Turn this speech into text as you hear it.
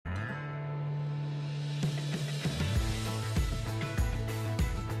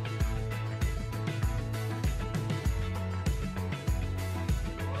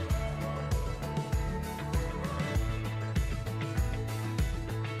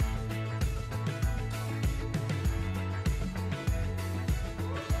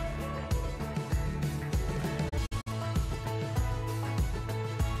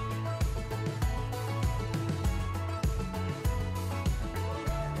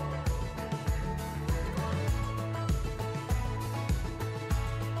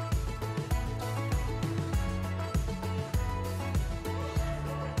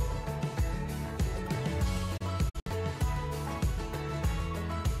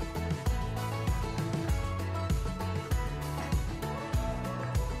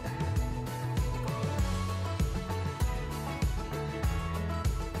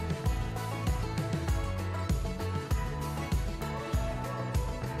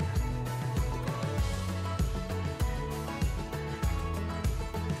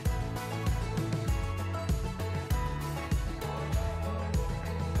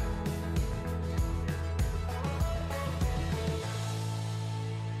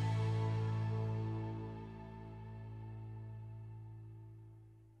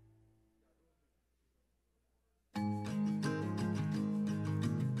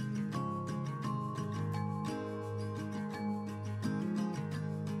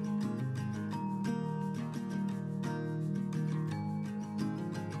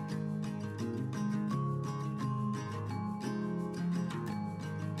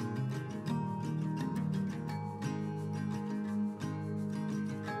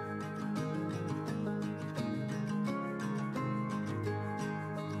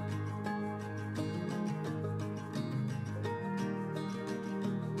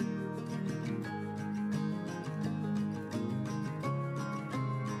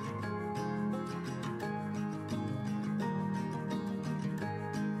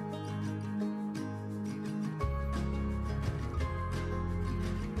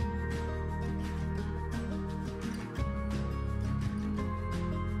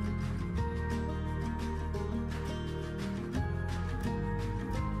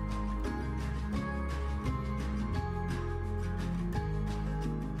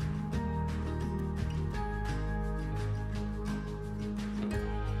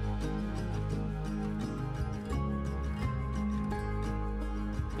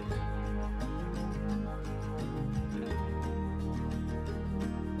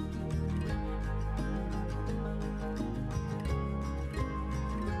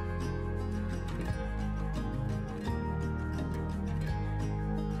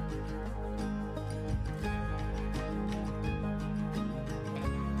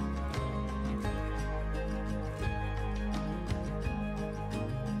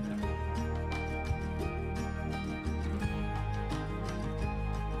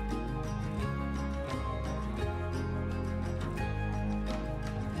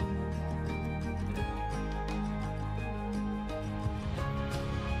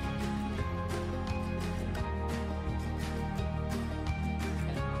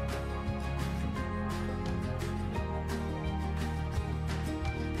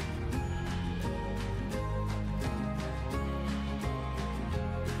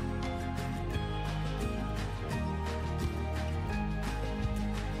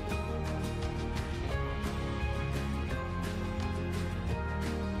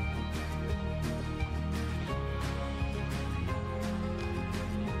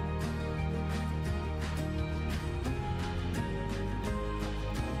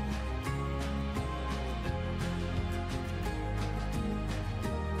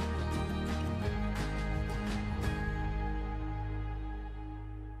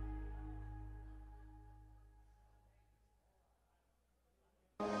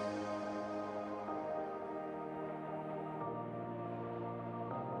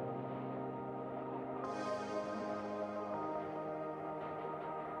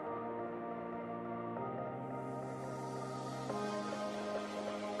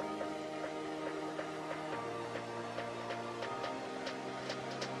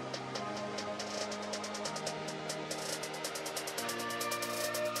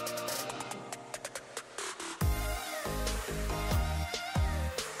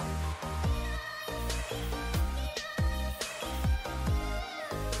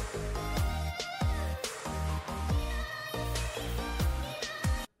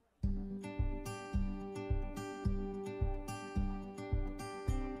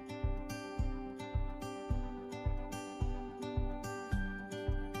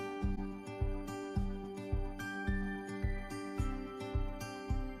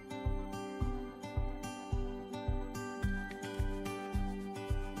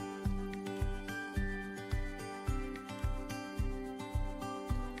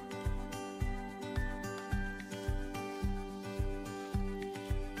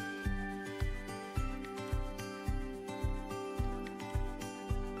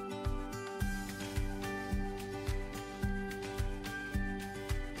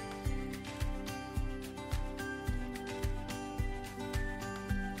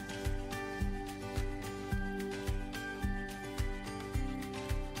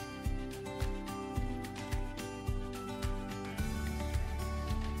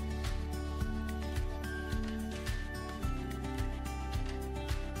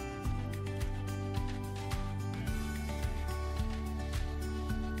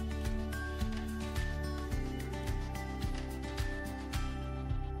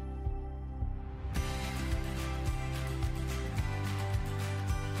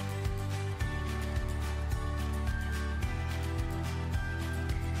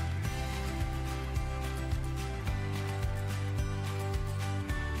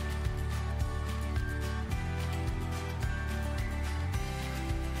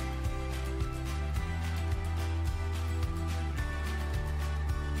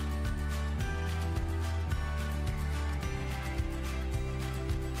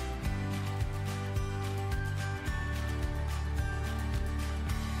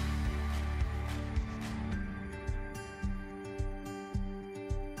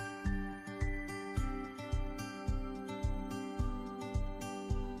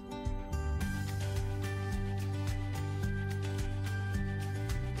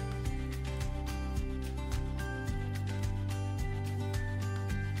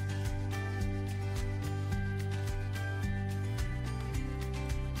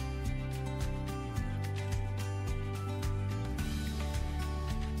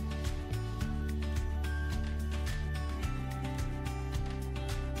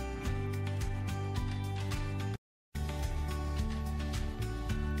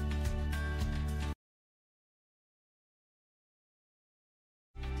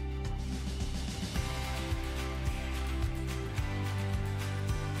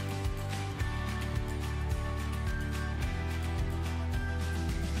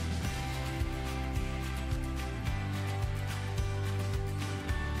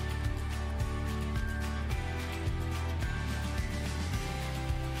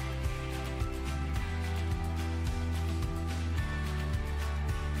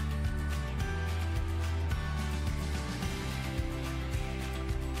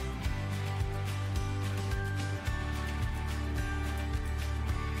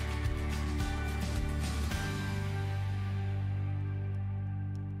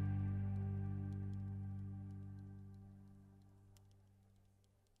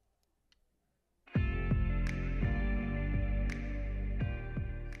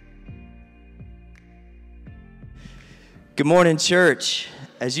Good morning, church.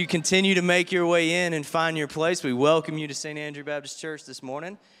 As you continue to make your way in and find your place, we welcome you to St. Andrew Baptist Church this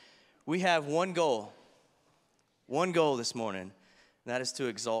morning. We have one goal this morning, and that is to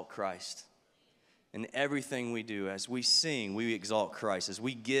exalt Christ. In everything we do, as we sing, we exalt Christ. As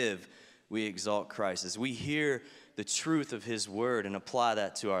we give, we exalt Christ. As we hear the truth of His Word and apply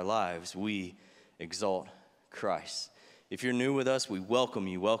that to our lives, we exalt Christ. If you're new with us, we welcome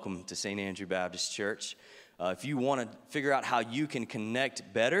you. Welcome to St. Andrew Baptist Church. If you want to figure out how you can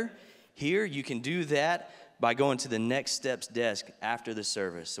connect better here, you can do that by going to the Next Steps desk after the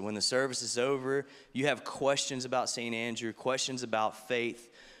service. So when the service is over, you have questions about St. Andrew, questions about faith,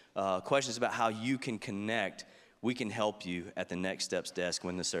 questions about how you can connect, we can help you at the Next Steps desk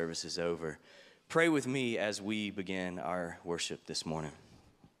when the service is over. Pray with me as we begin our worship this morning.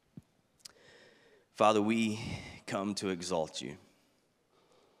 Father, we come to exalt you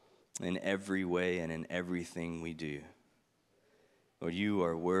in every way and in everything we do. Lord, you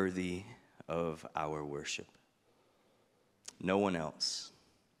are worthy of our worship. No one else.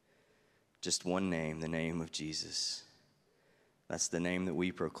 Just one name, the name of Jesus. That's the name that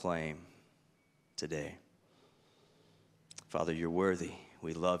we proclaim today. Father, you're worthy.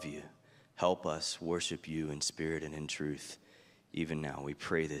 We love you. Help us worship you in spirit and in truth. Even now, we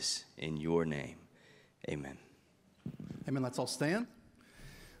pray this in your name. Amen. Amen. Let's all stand.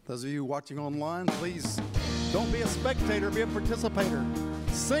 Those of you watching online, please don't be a spectator, be a participator.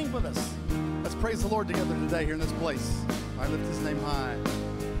 Sing with us. Let's praise the Lord together today here in this place. I lift His name high.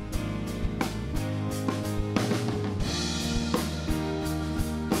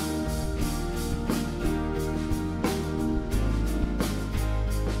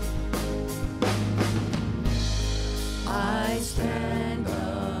 I stand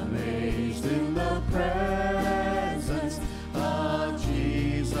amazed in the presence of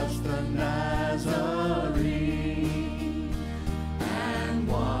Jesus the Nazarene, and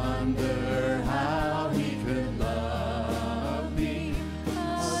wonder how He could love me,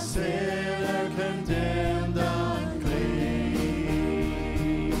 a sinner condemned unclean.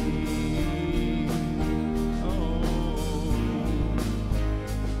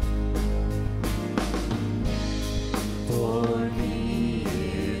 For me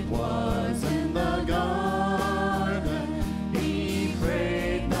it was in the garden, He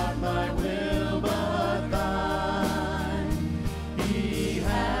prayed, not my will but thine. He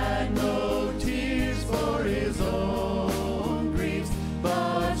had no tears for His own griefs,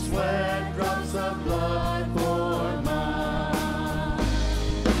 but sweat drops of blood for mine.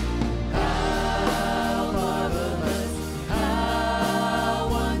 How marvelous, how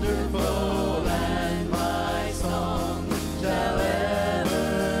wonderful, and my song shall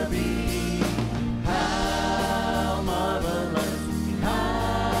ever be. How marvelous,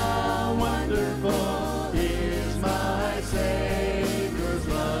 how wonderful is my Savior's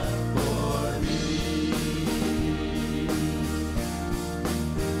love for me.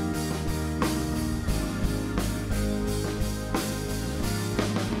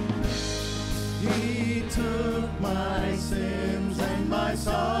 He took my sins and my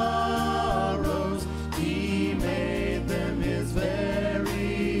sorrows, He made them His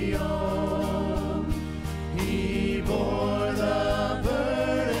very own. He bore the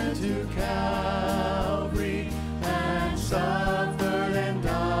burden to Calvary and suffered and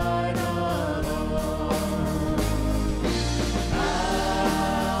died alone.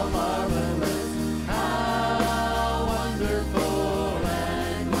 How marvelous, how wonderful,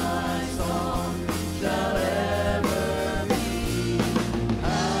 and my song shall ever be.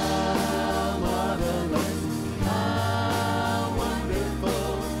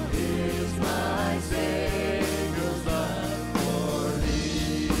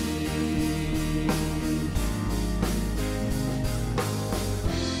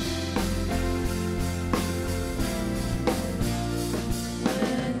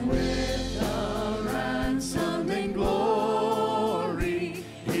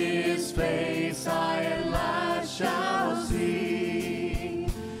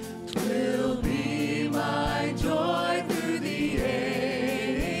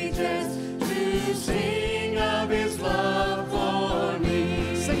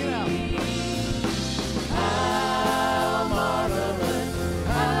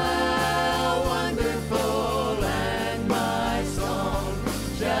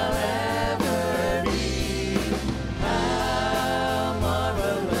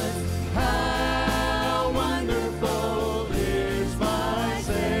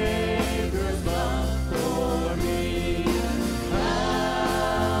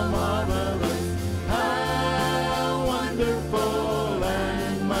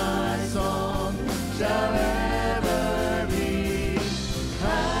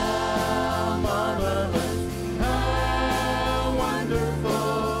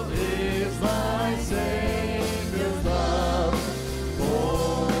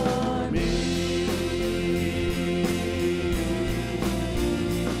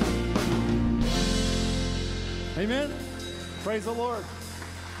 Praise the Lord.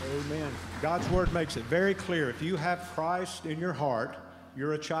 Amen. God's word makes it very clear. If you have Christ in your heart,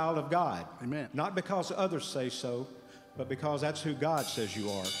 you're a child of God. Amen. Not because others say so, but because that's who God says you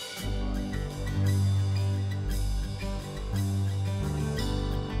are.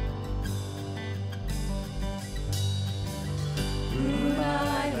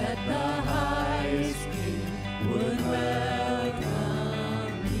 Moonlight at the highest king would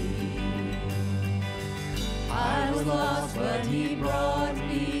welcome me. I was lost, but he brought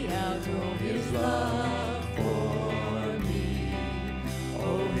me out. Oh, his love for me.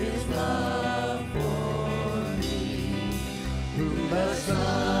 Oh, his love for me. Whom the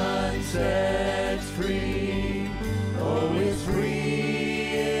sun sets free. Oh, is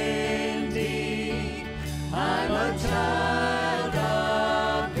free indeed. I'm a child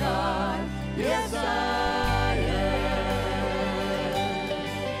of God. Yes, I am.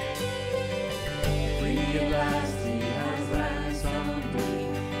 Free at last, he has ransomed me.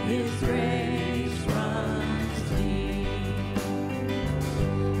 His grace runs deep.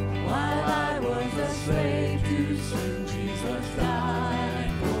 While I was a slave to sin, Jesus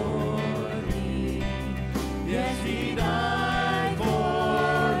died for me. Yes, he died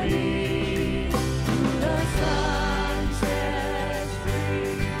for me. The sun sets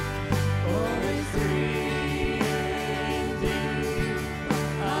free. Oh, it's free indeed.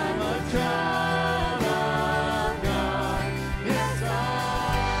 I'm a child of God. Yes, I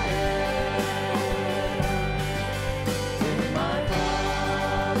am. In my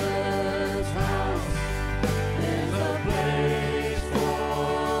Father's house, there's a place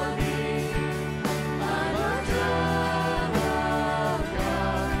for me. I'm a child of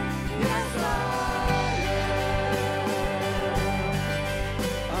God. Yes, I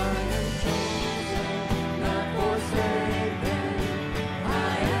am chosen, not forsaken. I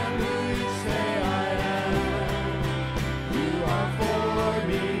am who you say I am. You are for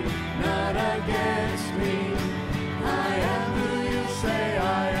me, not against me. I am who you say I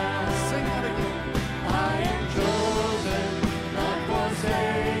am. Sing that again. I am chosen, not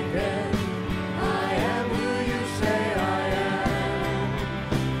forsaken. I am who you say I am.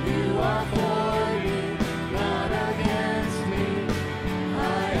 You are for me, not against me. I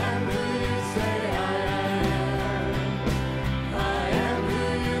am who you say I am. I am who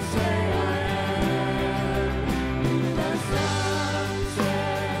you say I am. The sun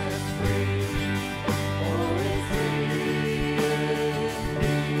sets free. Oh, it's free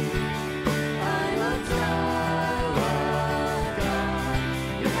indeed. I'm a child of God.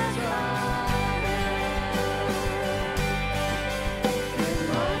 Yes, I am. In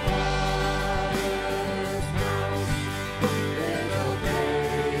my Father's house, there's a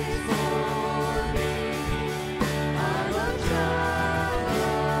place for me. I'm a child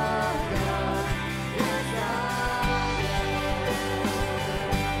of God. Yes, I am.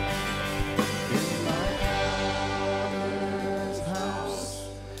 In my Father's house,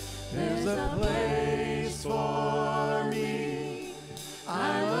 there's a place for me.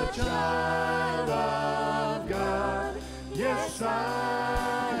 I'm a child of God. Yes, I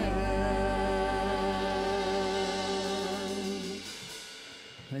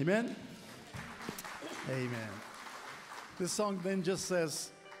am. Amen. Amen. This song then just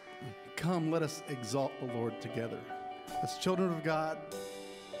says, come, let us exalt the Lord together. As children of God,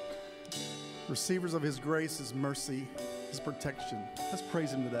 receivers of his grace, his mercy, his protection. Let's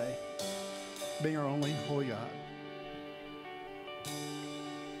praise him today, being our only holy God.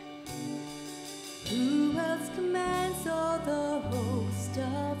 Who else commands all the host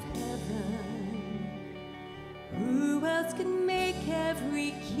of heaven? Who else can make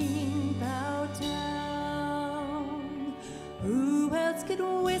every king bow down? Who else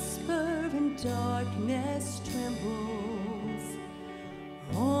can whisper and darkness trembles?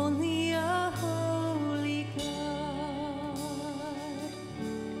 Only a holy God.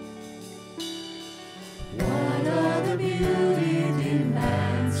 What other beauty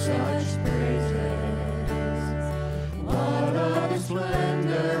demands such praises? What other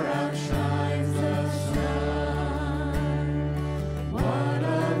splendor outshines the sun? What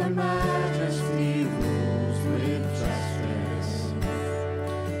other majesty rules with justice?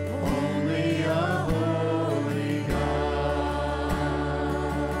 Only a holy God.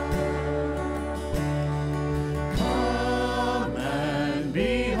 Come and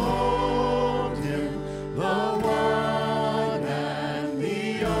behold him, the one and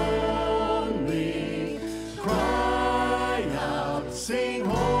the only. Cry out, sing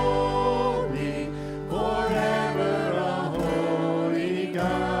holy, forever a holy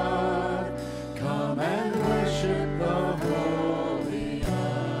God. Come and worship the holy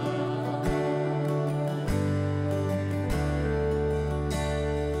God.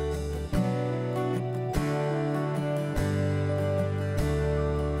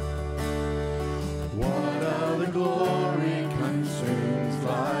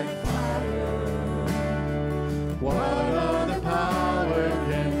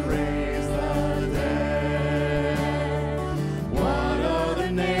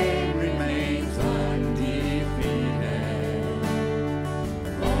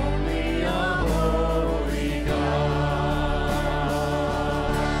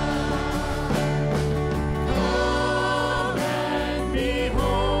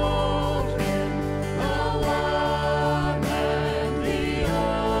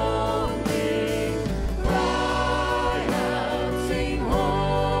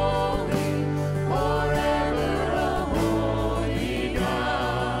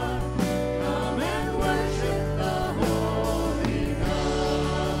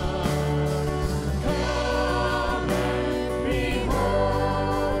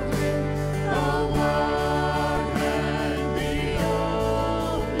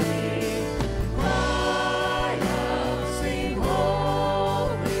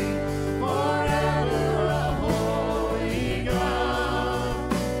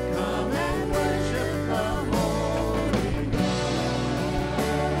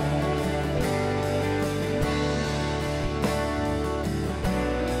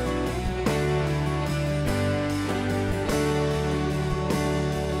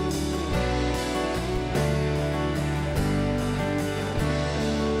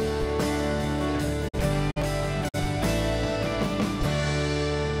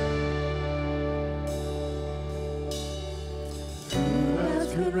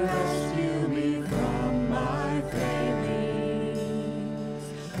 would rescue me from my failings?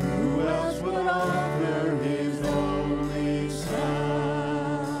 Who else would offer his only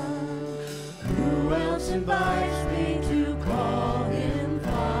Son? Who else invites me to call him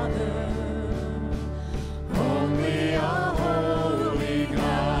Father? Only a holy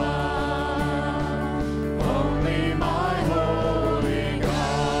God, only my holy God.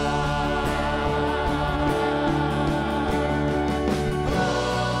 Come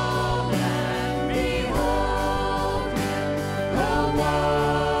and behold him, the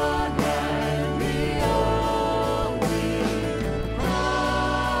one and the only.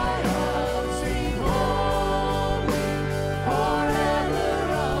 Cry out, sing holy,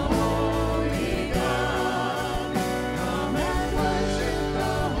 forever a holy God. Come and worship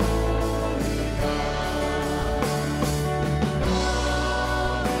the holy God. Come and behold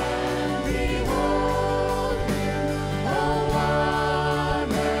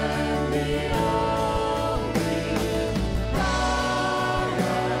him, the one and the only. Cry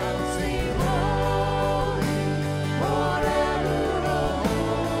out, sing holy, forever a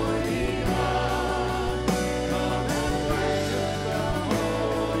holy God. Come and worship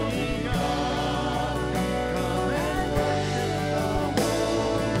the holy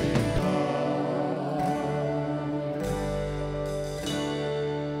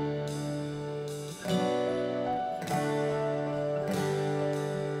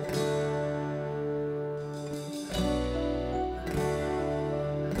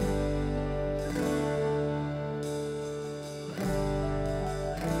God.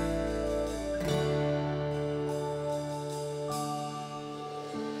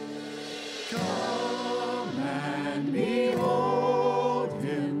 Come and worship the Come and behold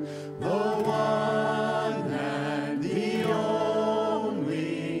him, the one and the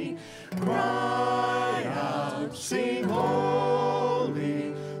only. Cry out, sing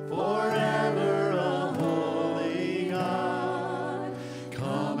holy, forever a holy God.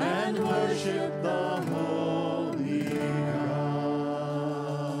 Come and worship the holy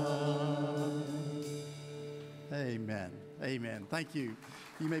God. Amen. Amen. Thank you.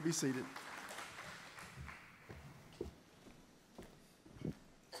 You may be seated.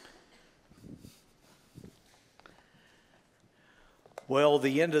 Well,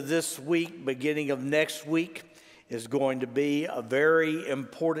 the end of this week, beginning of next week, is going to be a very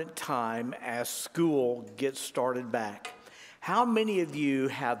important time as school gets started back. How many of you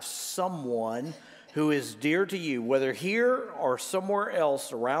have someone who is dear to you, whether here or somewhere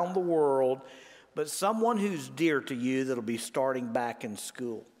else around the world, but someone who's dear to you that'll be starting back in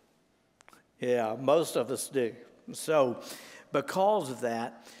school? Yeah, most of us do. So because of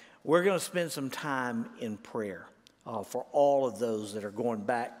that, we're going to spend some time in prayer for all of those that are going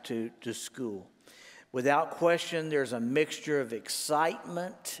back to school. Without question, there's a mixture of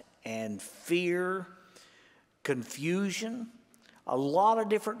excitement and fear, confusion, a lot of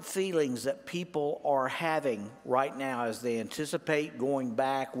different feelings that people are having right now as they anticipate going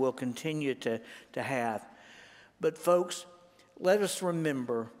back, will continue to have. But folks, let us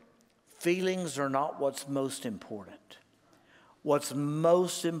remember, feelings are not what's most important. What's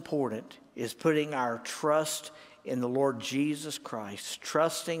most important is putting our trust in the Lord Jesus Christ,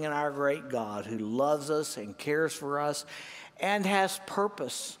 trusting in our great God who loves us and cares for us and has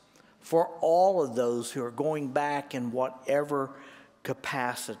purpose for all of those who are going back in whatever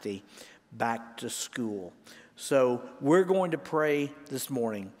capacity back to school. So we're going to pray this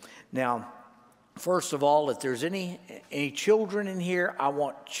morning. Now, first of all, if there's any children in here, I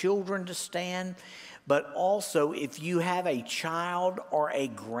want children to stand. But also, if you have a child or a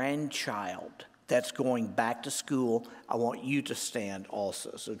grandchild that's going back to school, I want you to stand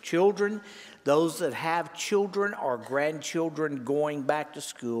also. So children, those that have children or grandchildren going back to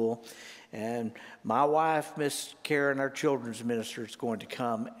school, and my wife, Miss Karen, our children's minister, is going to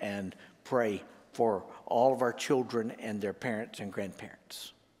come and pray for all of our children and their parents and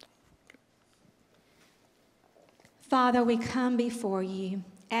grandparents. Father, we come before you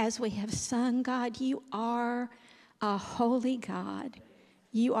as we have sung, God, you are a holy God.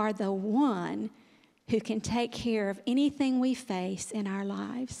 You are the one who can take care of anything we face in our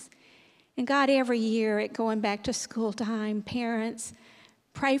lives. And God, every year at going back to school time, parents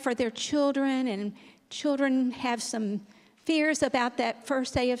pray for their children, and children have some fears about that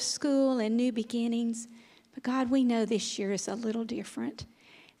first day of school and new beginnings. But God, we know this year is a little different.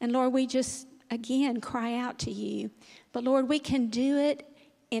 And Lord, we just, again, cry out to you. But Lord, we can do it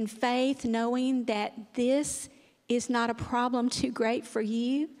in faith, knowing that this is not a problem too great for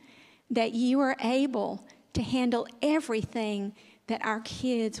you, that you are able to handle everything that our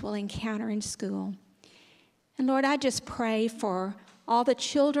kids will encounter in school. And Lord, I just pray for all the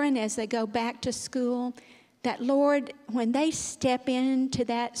children as they go back to school, that, Lord, when they step into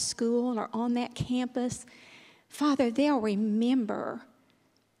that school or on that campus, Father, they'll remember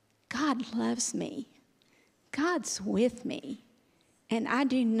God loves me. God's with me. And I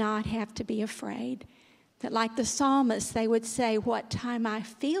do not have to be afraid. That like the psalmist, they would say, what time I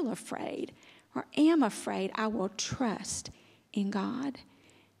feel afraid or am afraid, I will trust in God.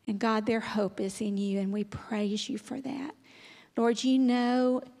 And God, their hope is in you, and we praise you for that. Lord, you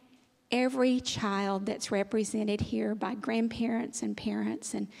know every child that's represented here by grandparents and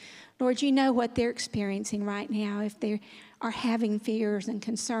parents. And Lord, you know what they're experiencing right now, if they are having fears and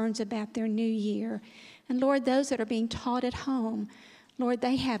concerns about their new year. And Lord, those that are being taught at home, Lord,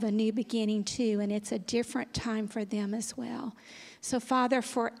 they have a new beginning too, and it's a different time for them as well. So Father,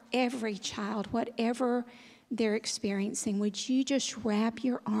 for every child, whatever they're experiencing, would you just wrap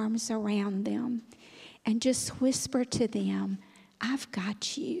your arms around them and just whisper to them, I've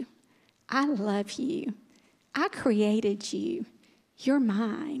got you. I love you. I created you. You're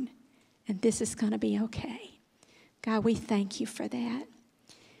mine. And this is going to be okay. God, we thank you for that.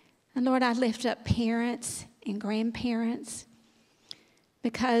 And Lord, I lift up parents and grandparents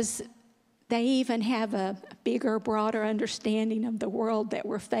because they even have a bigger, broader understanding of the world that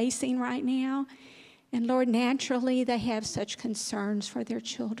we're facing right now. And Lord, naturally, they have such concerns for their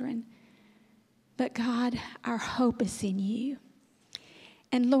children. But God, our hope is in you.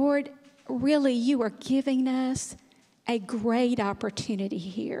 And Lord, really, you are giving us a great opportunity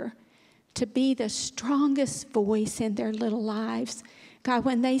here to be the strongest voice in their little lives. God,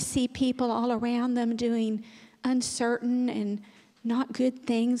 when they see people all around them doing uncertain and not good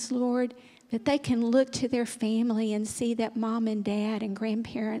things, Lord, that they can look to their family and see that mom and dad and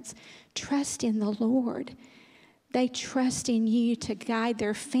grandparents trust in the Lord. They trust in you to guide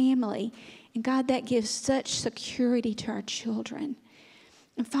their family. And God, that gives such security to our children.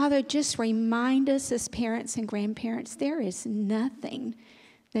 And Father, just remind us as parents and grandparents, there is nothing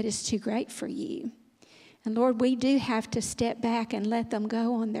that is too great for you. And Lord, we do have to step back and let them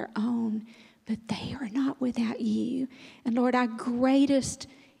go on their own, but they are not without you. And Lord, our greatest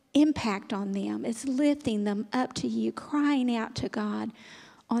impact on them is lifting them up to you, crying out to God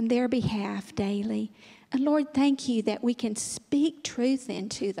on their behalf daily. And Lord, thank you that we can speak truth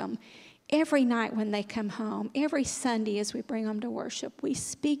into them every night when they come home, every Sunday as we bring them to worship. We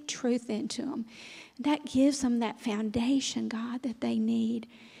speak truth into them. That gives them that foundation, God, that they need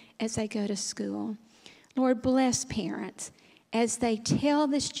as they go to school. Lord, bless parents as they tell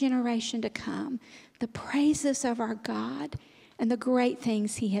this generation to come the praises of our God and the great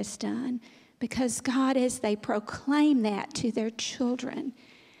things he has done. Because, God, as they proclaim that to their children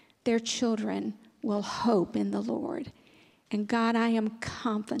will hope in the Lord. And, God, I am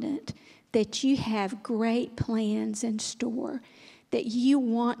confident that you have great plans in store, that you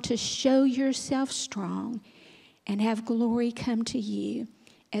want to show yourself strong and have glory come to you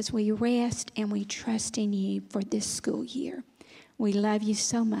as we rest and we trust in you for this school year. We love you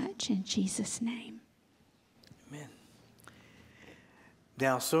so much in Jesus' name. Amen.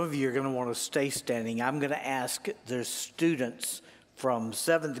 Now, some of you are going to want to stay standing. I'm going to ask the students from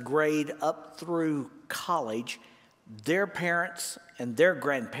 7th grade up through college, their parents and their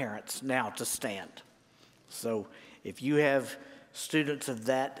grandparents now to stand. So if you have students of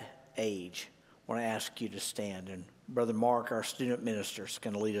that age, I want to ask you to stand. And Brother Mark, our student minister, is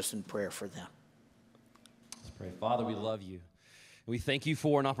going to lead us in prayer for them. Let's pray. Father, we love you. We thank you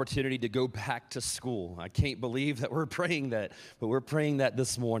for an opportunity to go back to school. I can't believe that we're praying that, but we're praying that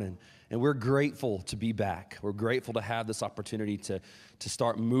this morning. And we're grateful to be back. We're grateful to have this opportunity to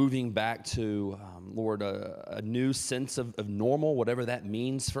start moving back to, Lord, a new sense of normal, whatever that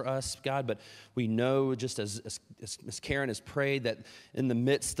means for us, God. But we know, just as Karen has prayed, that in the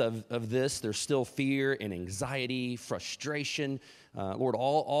midst of this, there's still fear and anxiety, frustration, Lord,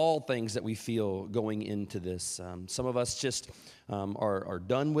 all things that we feel going into this. Some of us just are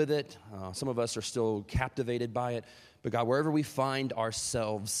done with it. Some of us are still captivated by it. But God, wherever we find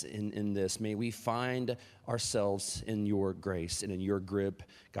ourselves in this, may we find ourselves in your grace and in your grip,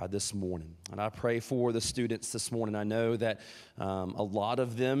 God, this morning. And I pray for the students this morning. I know that a lot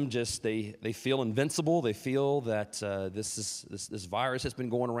of them just, they feel invincible. They feel that this virus that's been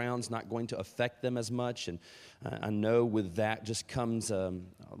going around is not going to affect them as much. And I know with that just comes,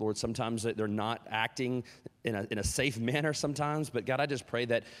 Lord, sometimes they're not acting in a safe manner sometimes. But God, I just pray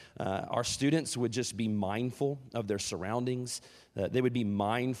that our students would just be mindful of their surroundings. They would be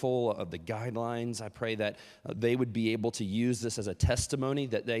mindful of the guidelines. I pray that they would be able to use this as a testimony,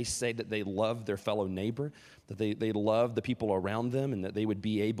 that they say that they love their fellow neighbor, that they love the people around them, and that they would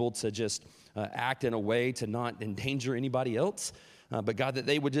be able to just act in a way to not endanger anybody else. but God, that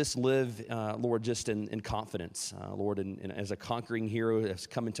they would just live, Lord, just in confidence, Lord, and as a conquering hero that's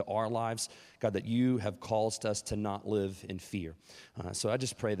come into our lives, God, that you have caused us to not live in fear. So I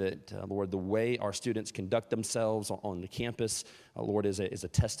just pray that, Lord, the way our students conduct themselves on the campus, Lord, is a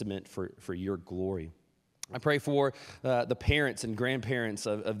testament for your glory. I pray for the parents and grandparents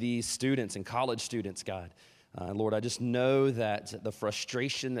of these students and college students, God. Lord, I just know that the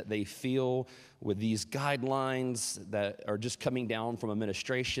frustration that they feel with these guidelines that are just coming down from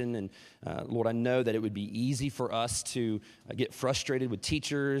administration, and Lord, I know that it would be easy for us to get frustrated with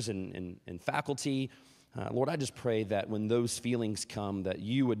teachers and faculty. Lord, I just pray that when those feelings come, that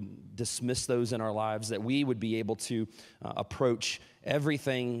you would dismiss those in our lives, that we would be able to approach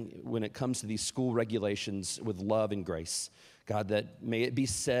everything when it comes to these school regulations with love and grace. God, that may it be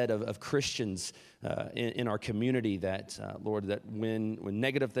said of Christians in our community that, Lord, that when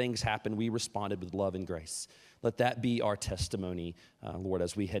negative things happen, we responded with love and grace. Let that be our testimony, Lord,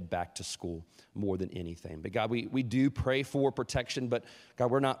 as we head back to school more than anything. But God, we do pray for protection, but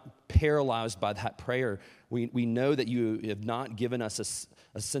God, we're not paralyzed by that prayer. We know that you have not given us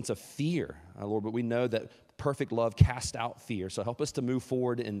a sense of fear, Lord, but we know that perfect love casts out fear. So help us to move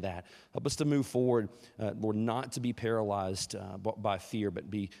forward in that. Help us to move forward, Lord, not to be paralyzed by fear,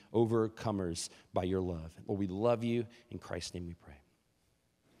 but be overcomers by your love. Lord, we love you. In Christ's name we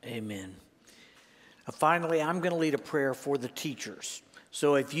pray. Amen. Finally, I'm going to lead a prayer for the teachers.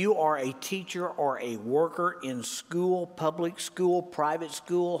 So if you are a teacher or a worker in school, public school, private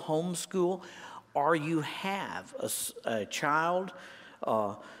school, home school, or you have a child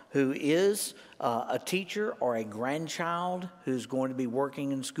who is a teacher or a grandchild who's going to be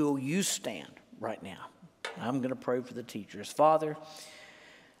working in school, you stand right now. I'm going to pray for the teachers. Father,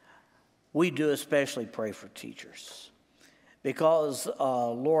 we do especially pray for teachers because,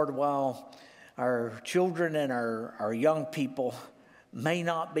 Lord, while our children and our young people may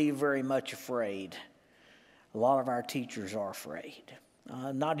not be very much afraid, a lot of our teachers are afraid.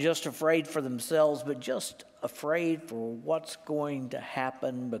 Not just afraid for themselves, but just afraid for what's going to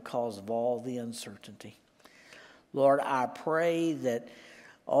happen because of all the uncertainty. Lord, I pray that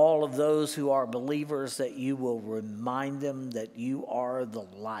all of those who are believers, that you will remind them that you are the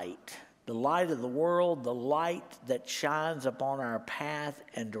light of the world, the light that shines upon our path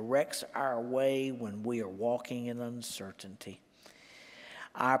and directs our way when we are walking in uncertainty.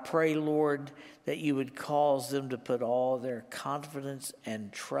 I pray, Lord, that you would cause them to put all their confidence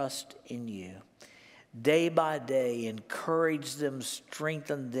and trust in you. Day by day, encourage them,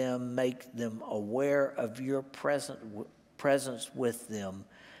 strengthen them, make them aware of your presence with them,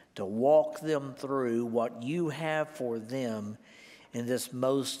 to walk them through what you have for them in this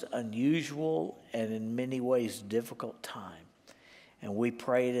most unusual and in many ways difficult time. And we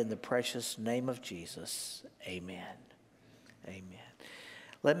pray it in the precious name of Jesus. Amen. Amen.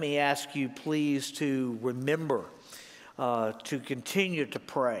 Let me ask you, please, to remember to continue to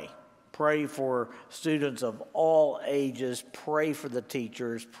pray. Pray for students of all ages. Pray for the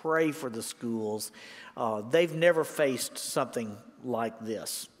teachers. Pray for the schools. They've never faced something like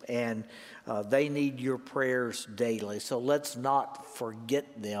this, and they need your prayers daily. So let's not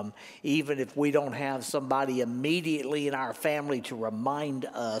forget them, even if we don't have somebody immediately in our family to remind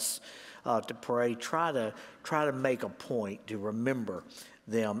us to pray. Try to make a point to remember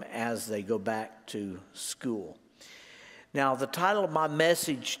them as they go back to school. Now, the title of my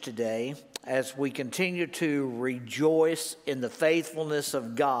message today, as we continue to rejoice in the faithfulness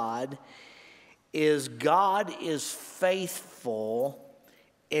of God is faithful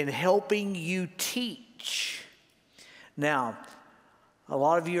in helping you teach. Now, a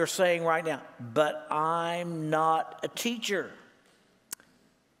lot of you are saying right now, but I'm not a teacher.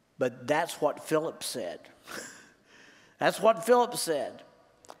 But that's what Philip said. That's what Philip said.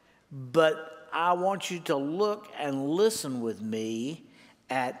 But I want you to look and listen with me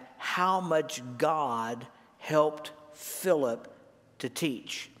at how much God helped Philip to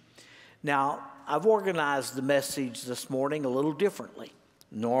teach. Now, I've organized the message this morning a little differently.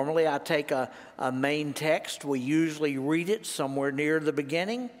 Normally, I take a main text. We usually read it somewhere near the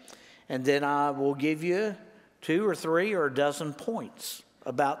beginning, and then I will give you 2 or 3 or a dozen points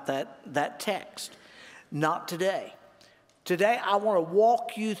about that text. Not today. Today, I want to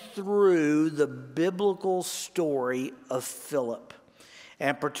walk you through the biblical story of Philip,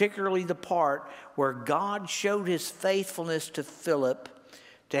 and particularly the part where God showed his faithfulness to Philip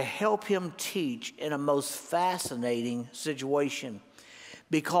to help him teach in a most fascinating situation.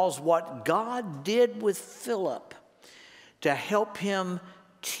 Because what God did with Philip to help him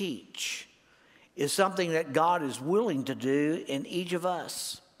teach is something that God is willing to do in each of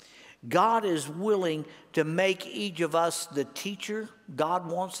us. God is willing to make each of us the teacher God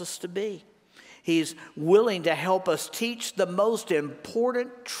wants us to be. He's willing to help us teach the most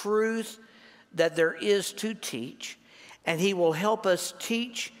important truth that there is to teach. And He will help us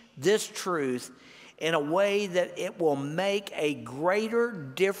teach this truth in a way that it will make a greater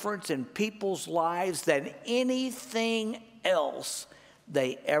difference in people's lives than anything else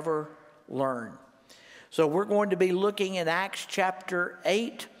they ever learn. So we're going to be looking at Acts chapter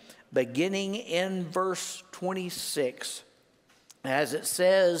 8, beginning in verse 26. As it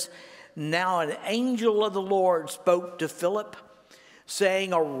says, "Now an angel of the Lord spoke to Philip,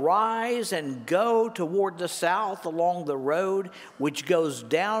 saying, 'Arise and go toward the south along the road which goes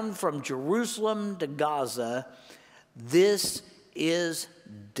down from Jerusalem to Gaza. This is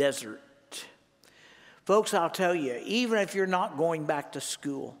desert.'" Folks, I'll tell you, even if you're not going back to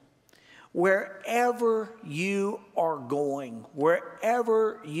school, wherever you are going,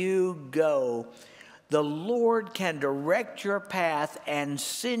 wherever you go, the Lord can direct your path and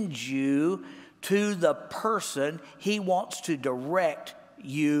send you to the person He wants to direct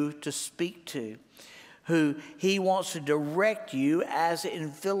you to speak to, who He wants to direct you, as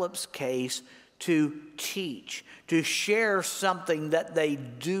in Philip's case, to teach, to share something that they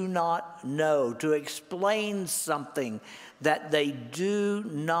do not know, to explain something that they do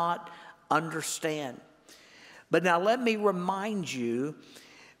not understand. But now let me remind you,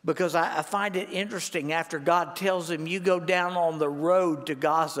 because I find it interesting, after God tells him, "You go down on the road to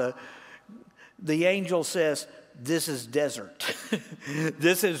Gaza," the angel says, "This is desert."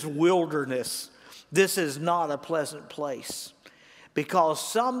 This is wilderness. This is not a pleasant place. Because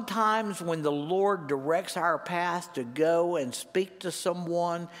sometimes when the Lord directs our path to go and speak to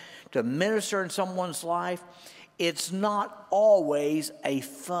someone, to minister in someone's life, it's not always a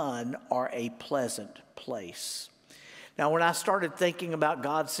fun or a pleasant place. Now, when I started thinking about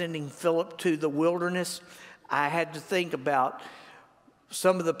God sending Philip to the wilderness, I had to think about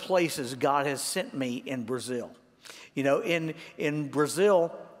some of the places God has sent me in Brazil. You know, in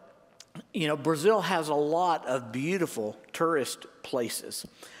Brazil, Brazil has a lot of beautiful tourist places.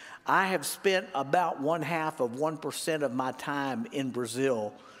 I have spent about 0.5% of my time in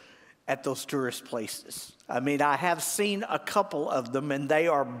Brazil at those tourist places. I mean, I have seen a couple of them, and they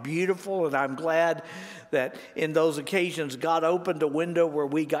are beautiful, and I'm glad that in those occasions God opened a window where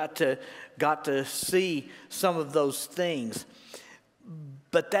we got to see some of those things.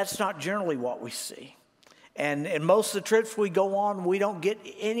 But that's not generally what we see. And most of the trips we go on, we don't get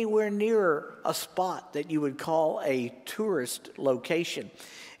anywhere near a spot that you would call a tourist location.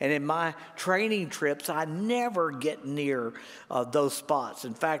 And in my training trips, I never get near those spots.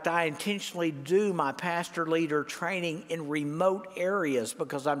 In fact, I intentionally do my pastor leader training in remote areas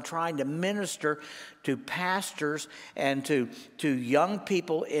because I'm trying to minister to pastors and to young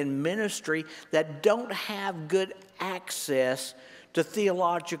people in ministry that don't have good access to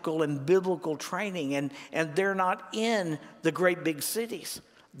theological and biblical training, and they're not in the great big cities.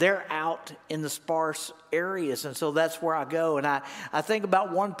 They're out in the sparse areas, and so that's where I go. And I think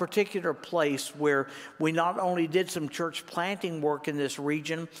about one particular place where we not only did some church planting work in this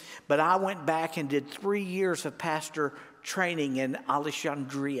region, but I went back and did 3 years of pastor training in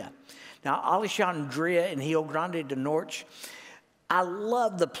Alexandria. Now, Alexandria in Rio Grande do Norte, I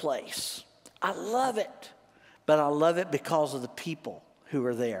love the place. I love it. But I love it because of the people who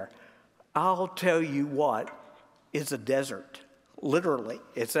are there. I'll tell you what, it's a desert, literally.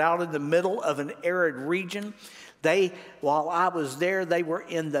 It's out in the middle of an arid region. While I was there, they were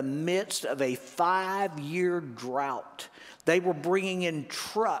in the midst of a 5-year drought. They were bringing in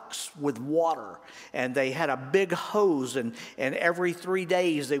trucks with water, and they had a big hose, and every 3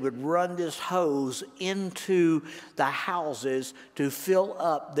 days they would run this hose into the houses to fill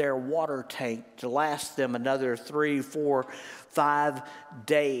up their water tank to last them another 3, 4, 5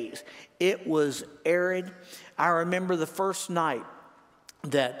 days. It was arid. I remember the first night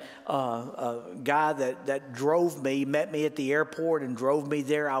that a guy that drove me, met me at the airport and drove me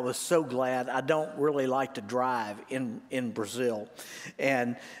there. I was so glad. I don't really like to drive in Brazil.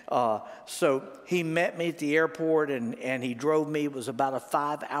 And so he met me at the airport and he drove me. It was about a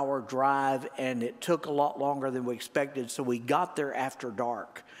 5-hour drive, and it took a lot longer than we expected. So we got there after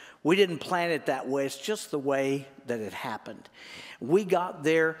dark. We didn't plan it that way. It's just the way that it happened. We got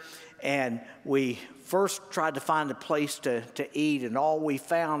there, and we first tried to find a place to eat, and all we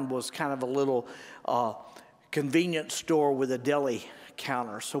found was kind of a little convenience store with a deli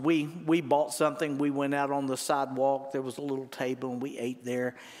counter. So we bought something. We went out on the sidewalk. There was a little table, and we ate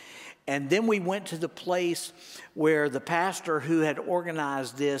there. And then we went to the place where the pastor who had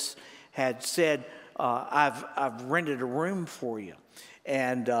organized this had said, I've rented a room for you.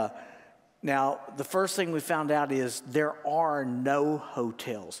 And Now, the first thing we found out is there are no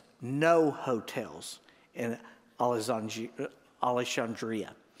hotels in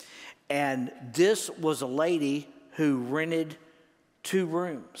Alexandria. And this was a lady who rented 2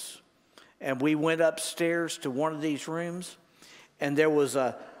 rooms. And we went upstairs to one of these rooms, and there was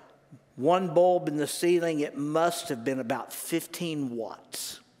one bulb in the ceiling. It must have been about 15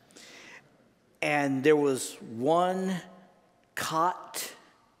 watts. And there was one cot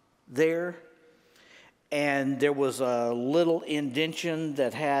there, and there was a little indention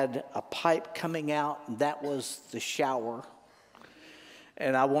that had a pipe coming out, and that was the shower.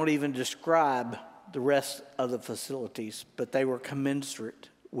 And I won't even describe the rest of the facilities, but they were commensurate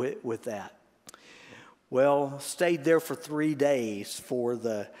with that. Well, stayed there for 3 days for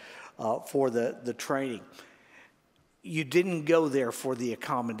the training. You didn't go there for the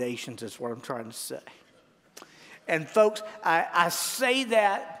accommodations, is what I'm trying to say. And folks, I say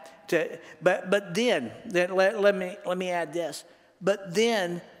that but then let me add this. But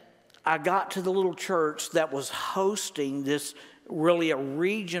then I got to the little church that was hosting this, really a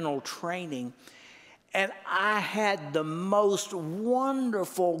regional training, and I had the most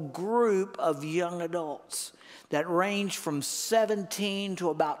wonderful group of young adults that ranged from 17 to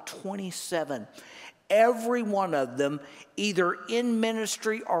about 27. Every one of them either in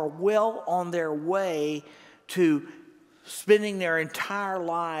ministry or well on their way to spending their entire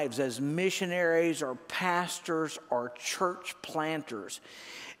lives as missionaries or pastors or church planters.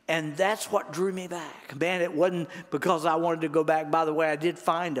 And that's what drew me back. Man, it wasn't because I wanted to go back. By the way, I did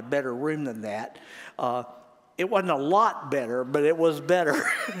find a better room than that. It wasn't a lot better, but it was better.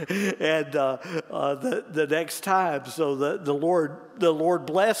 And the next time, so the Lord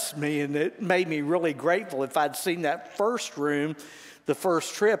blessed me, and it made me really grateful. If I'd seen that first room, the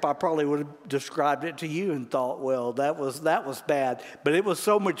first trip, I probably would have described it to you and thought, well, that was bad. But it was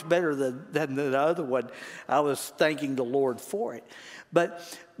so much better than the other one. I was thanking the Lord for it.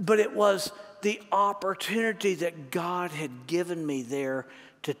 But it was the opportunity that God had given me there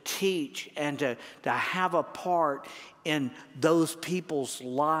to teach and to have a part in those people's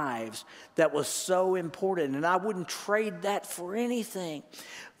lives that was so important. And I wouldn't trade that for anything.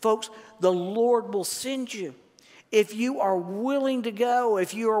 Folks, the Lord will send you. If you are willing to go,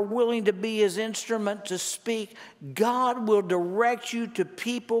 if you are willing to be His instrument to speak, God will direct you to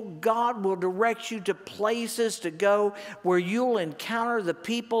people. God will direct you to places to go where you'll encounter the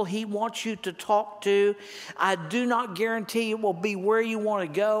people He wants you to talk to. I do not guarantee it will be where you want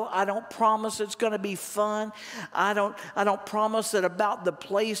to go. I don't promise it's going to be fun. I don't promise that about the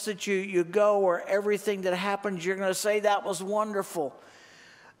place that you go or everything that happens, you're going to say that was wonderful.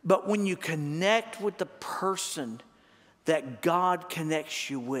 But when you connect with the person that God connects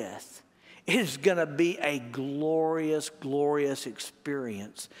you with, it is going to be a glorious, glorious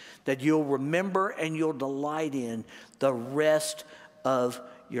experience that you'll remember and you'll delight in the rest of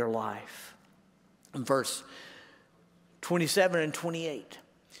your life. In verse 27 and 28,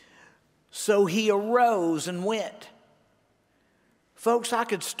 so he arose and went. Folks, I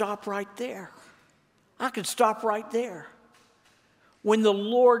could stop right there. I could stop right there. When the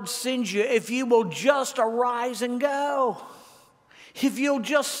Lord sends you, if you will just arise and go, if you'll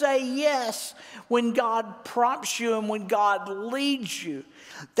just say yes when God prompts you and when God leads you,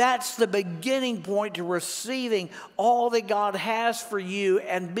 that's the beginning point to receiving all that God has for you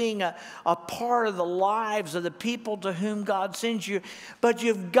and being a part of the lives of the people to whom God sends you. But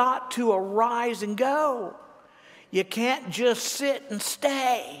you've got to arise and go. You can't just sit and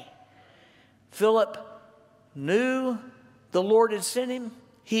stay. Philip knew the Lord had sent him.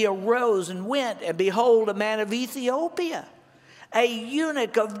 He arose and went, and behold, a man of Ethiopia, a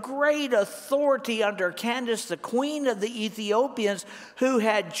eunuch of great authority under Candace, the queen of the Ethiopians, who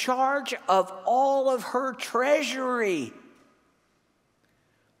had charge of all of her treasury.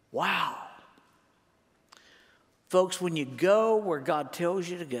 Wow. Folks, when you go where God tells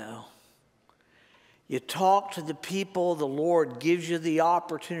you to go, you talk to the people the Lord gives you the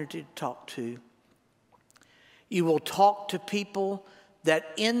opportunity to talk to. You will talk to people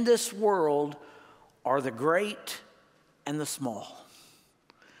that in this world are the great and the small.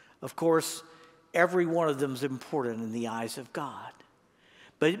 Of course, every one of them is important in the eyes of God.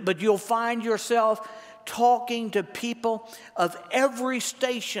 But you'll find yourself talking to people of every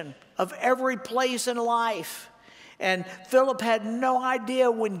station, of every place in life. And Philip had no idea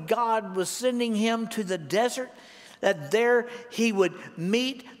when God was sending him to the desert that there he would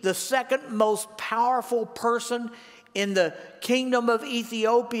meet the second most powerful person in the kingdom of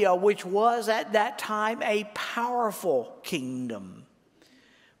Ethiopia, which was at that time a powerful kingdom.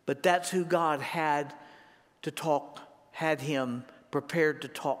 But that's who God had him prepared to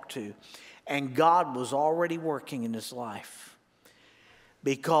talk to. And God was already working in his life,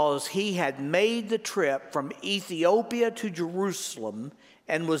 because he had made the trip from Ethiopia to Jerusalem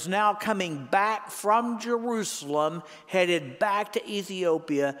and was now coming back from Jerusalem, headed back to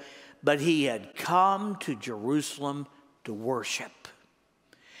Ethiopia, but he had come to Jerusalem to worship.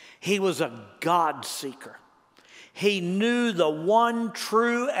 He was a God seeker. He knew the one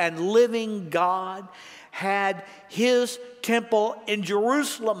true and living God had his temple in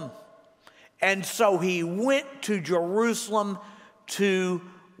Jerusalem. And so he went to Jerusalem to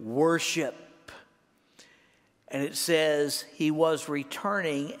worship. And it says he was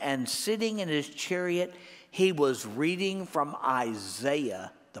returning, and sitting in his chariot, he was reading from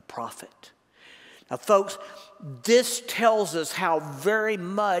Isaiah the prophet. Now, folks, this tells us how very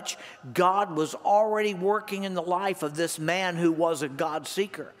much God was already working in the life of this man who was a God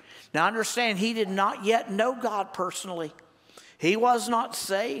seeker. Now, understand, he did not yet know God personally. He was not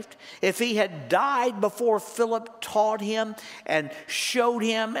saved. If he had died before Philip taught him and showed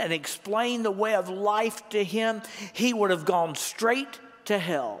him and explained the way of life to him, he would have gone straight to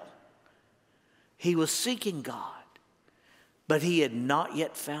hell. He was seeking God, but he had not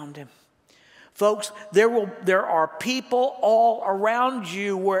yet found him. Folks, there are people all around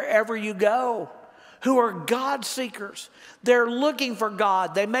you wherever you go who are God seekers. They're looking for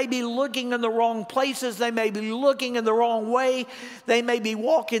God. They may be looking in the wrong places. They may be looking in the wrong way. They may be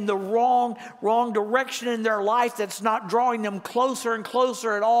walking the wrong direction in their life that's not drawing them closer and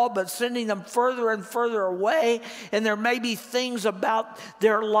closer at all, but sending them further and further away. And there may be things about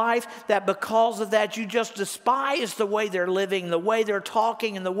their life that because of that you just despise the way they're living, the way they're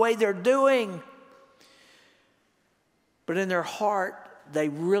talking, and the way they're doing. But in their heart, they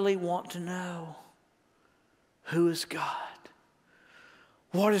really want to know, who is God?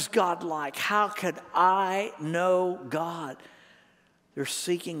 What is God like? How could I know God? They're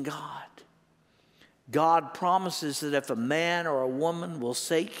seeking God. God promises that if a man or a woman will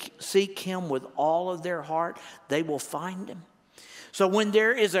seek him with all of their heart, they will find him. So when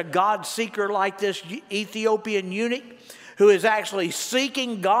there is a God seeker like this Ethiopian eunuch who is actually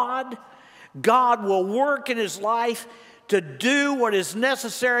seeking God, God will work in his life to do what is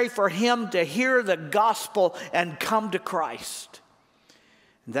necessary for him to hear the gospel and come to Christ.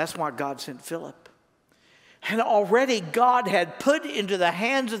 And that's why God sent Philip. And already God had put into the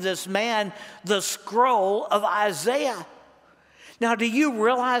hands of this man the scroll of Isaiah. Now, do you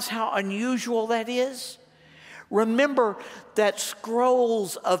realize how unusual that is? Remember that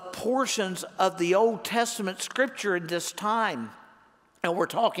scrolls of portions of the Old Testament scripture in this time, and we're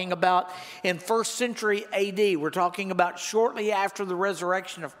talking about in 1st century AD. We're talking about shortly after the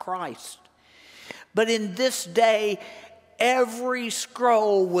resurrection of Christ. But in this day, every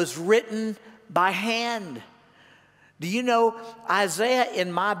scroll was written by hand. Do you know Isaiah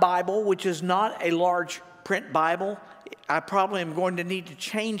in my Bible, which is not a large print Bible, I probably am going to need to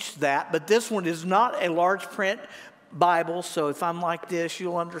change that, but this one is not a large print Bible, so if I'm like this,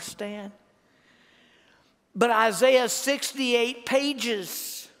 you'll understand. But Isaiah's 68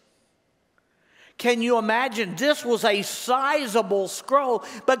 pages. Can you imagine? This was a sizable scroll,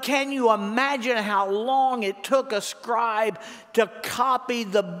 but can you imagine how long it took a scribe to copy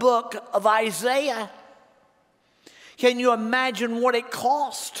the book of Isaiah? Can you imagine what it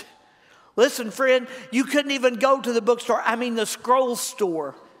cost? Listen, friend, you couldn't even go to the bookstore, the scroll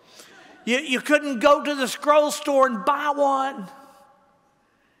store. You couldn't go to the scroll store and buy one.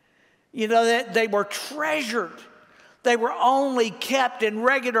 You know, they were treasured. They were only kept in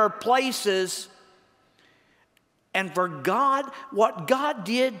regular places. And for God, what God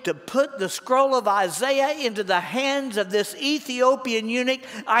did to put the scroll of Isaiah into the hands of this Ethiopian eunuch,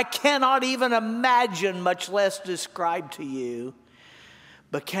 I cannot even imagine, much less describe to you.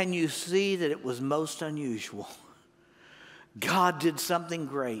 But can you see that it was most unusual? God did something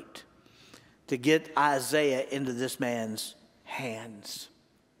great to get Isaiah into this man's hands.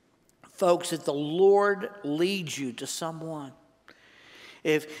 Folks, if the Lord leads you to someone,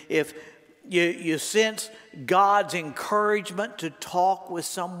 if you sense God's encouragement to talk with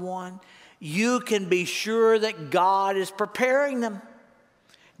someone, you can be sure that God is preparing them.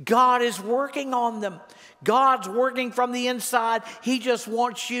 God is working on them. God's working from the inside. He just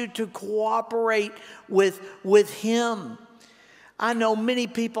wants you to cooperate with Him. I know many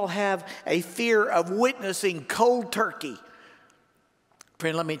people have a fear of witnessing cold turkey.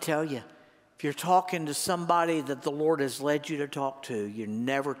 Friend, let me tell you, if you're talking to somebody that the Lord has led you to talk to, you're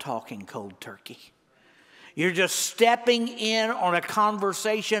never talking cold turkey. You're just stepping in on a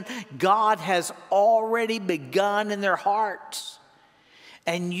conversation God has already begun in their hearts.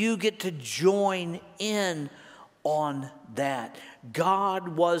 And you get to join in on that. God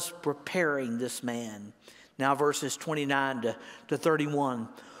was preparing this man. Now verses 29 to 31.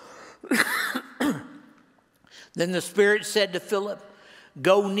 Then the Spirit said to Philip,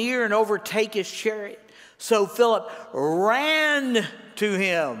 go near and overtake his chariot. So Philip ran to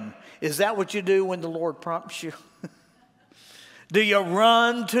him. Is that what you do when the Lord prompts you? Do you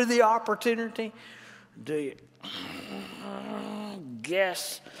run to the opportunity? Do you?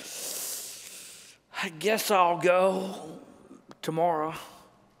 I guess I'll go tomorrow.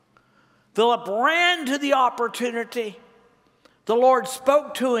 Philip ran to the opportunity. The Lord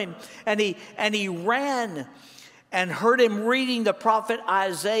spoke to him, and he ran and heard him reading the prophet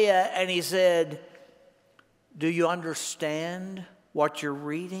Isaiah, and he said, do you understand what you're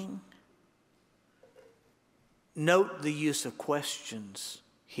reading? Note the use of questions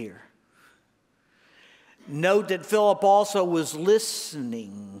here. Note that Philip also was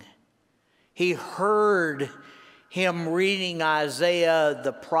listening. He heard him reading Isaiah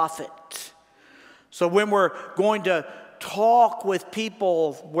the prophet. So when we're going to talk with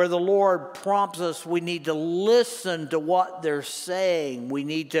people where the Lord prompts us, we need to listen to what they're saying. We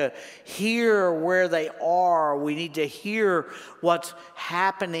need to hear where they are. We need to hear what's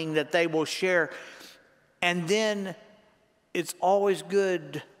happening that they will share. And then it's always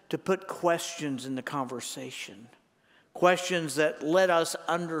good to put questions in the conversation. Questions that let us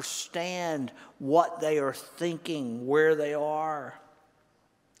understand what they are thinking, where they are.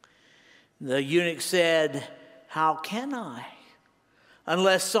 The eunuch said, how can I,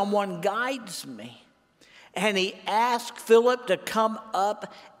 unless someone guides me? And he asked Philip to come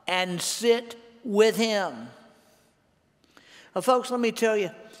up and sit with him. Now, folks, let me tell you,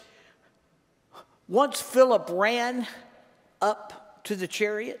 once Philip ran up to the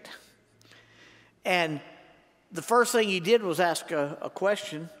chariot, and the first thing he did was ask a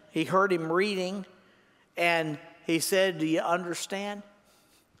question. He heard him reading, and he said, do you understand?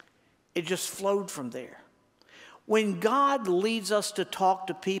 It just flowed from there. When God leads us to talk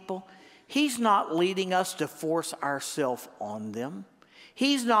to people, He's not leading us to force ourselves on them.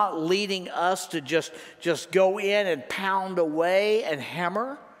 He's not leading us to just go in and pound away and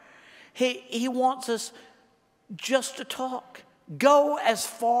hammer. He wants us just to talk. Go as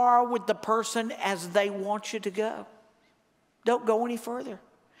far with the person as they want you to go. Don't go any further.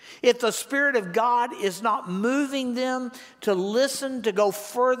 If the Spirit of God is not moving them to listen, to go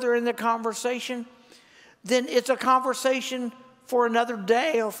further in the conversation, then it's a conversation for another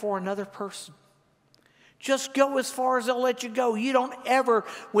day or for another person. Just go as far as they'll let you go. You don't ever,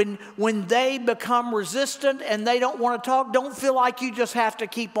 when they become resistant and they don't want to talk, don't feel like you just have to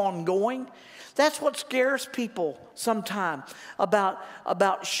keep on going. That's what scares people sometimes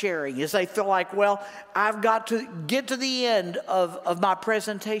about sharing, is they feel like, well, I've got to get to the end of my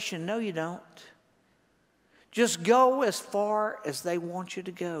presentation. No, you don't. Just go as far as they want you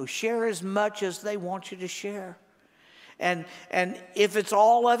to go. Share as much as they want you to share. And if it's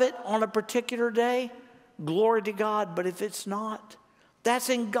all of it on a particular day, glory to God. But if it's not, that's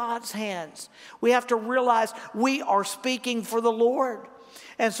in God's hands. We have to realize we are speaking for the Lord.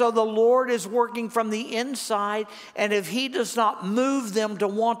 And so the Lord is working from the inside. And if He does not move them to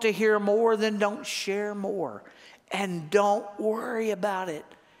want to hear more, then don't share more. And don't worry about it.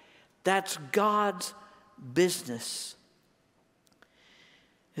 That's God's business.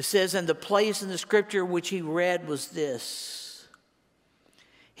 It says, and the place in the scripture which he read was this: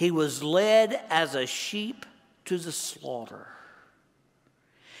 he was led as a sheep to the slaughter,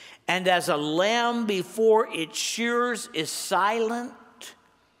 and as a lamb before its shearers is silent,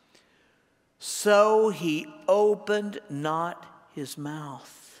 so he opened not his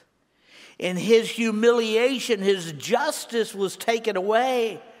mouth. In his humiliation, his justice was taken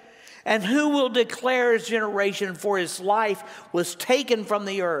away. And who will declare his generation? For his life was taken from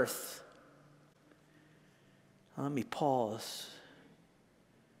the earth. Now, let me pause.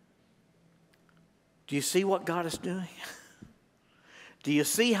 Do you see what God is doing? Do you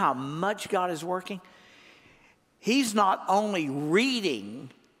see how much God is working? He's not only reading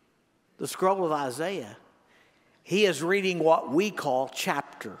the scroll of Isaiah, he is reading what we call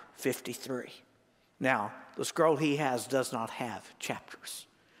chapter 53. Now, the scroll he has does not have chapters.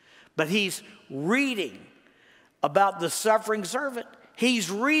 But he's reading about the suffering servant.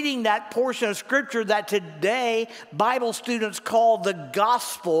 He's reading that portion of Scripture that today Bible students call the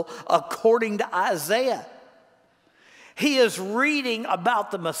gospel according to Isaiah. He is reading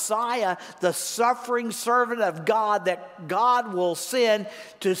about the Messiah, the suffering servant of God that God will send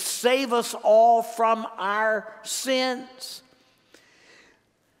to save us all from our sins.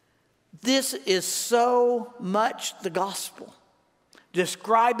 This is so much the gospel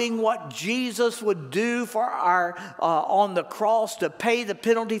describing what Jesus would do for our on the cross to pay the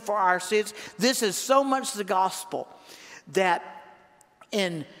penalty for our sins. This is so much the gospel that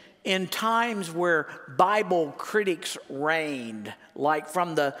in times where Bible critics reigned, like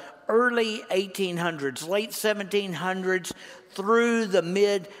from the early 1800s, late 1700s, through the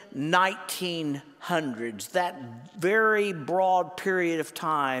mid-1900s, that very broad period of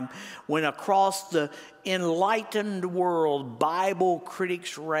time when across the enlightened world, Bible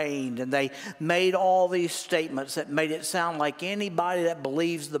critics reigned, and they made all these statements that made it sound like anybody that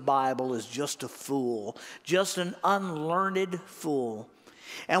believes the Bible is just a fool, just an unlearned fool.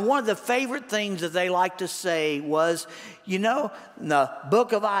 And one of the favorite things that they like to say was, you know, in the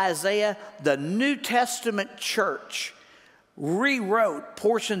book of Isaiah, the New Testament church rewrote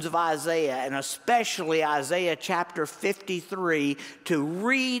portions of Isaiah, and especially Isaiah chapter 53, to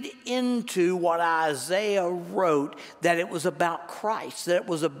read into what Isaiah wrote, that it was about Christ, that it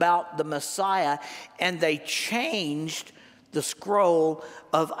was about the Messiah, and they changed the scroll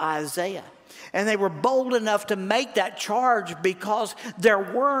of Isaiah. And they were bold enough to make that charge because there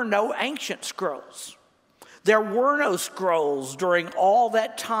were no ancient scrolls. There were no scrolls during all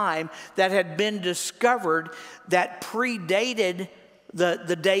that time that had been discovered that predated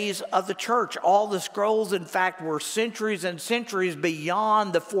the days of the church. All the scrolls, in fact, were centuries and centuries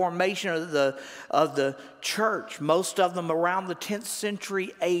beyond the formation of the church, most of them around the 10th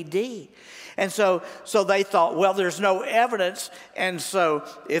century AD. And so they thought, well, there's no evidence, and so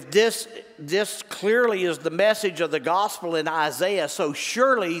if this clearly is the message of the gospel in Isaiah, so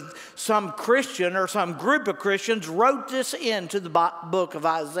surely some Christian or some group of Christians wrote this into the book of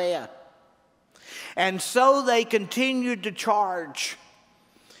Isaiah. And so they continued to charge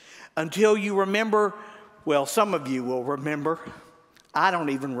until you remember, well, some of you will remember. I don't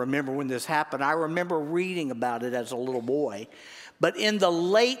even remember when this happened. I remember reading about it as a little boy. But in the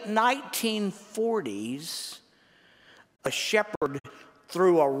late 1940s, a shepherd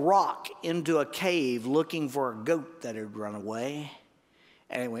threw a rock into a cave looking for a goat that had run away.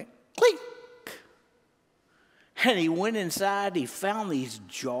 And it went clink. And he went inside, he found these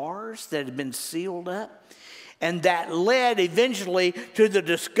jars that had been sealed up. And that led eventually to the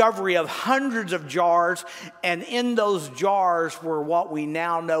discovery of hundreds of jars. And in those jars were what we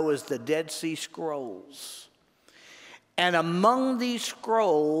now know as the Dead Sea Scrolls. And among these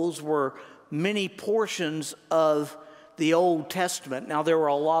scrolls were many portions of the Old Testament. Now, there were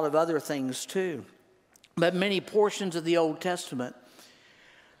a lot of other things too, but many portions of the Old Testament.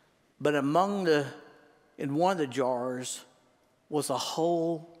 But in one of the jars was a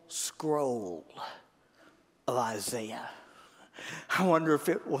whole scroll of Isaiah. I wonder if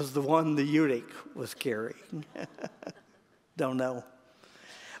it was the one the eunuch was carrying. Don't know.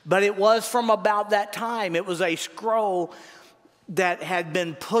 But it was from about that time. It was a scroll that had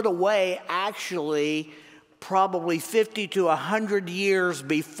been put away actually probably 50 to 100 years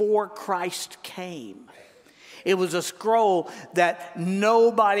before Christ came. It was a scroll that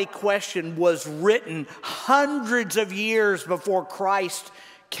nobody questioned was written hundreds of years before Christ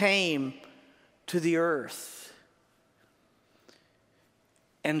came to the earth.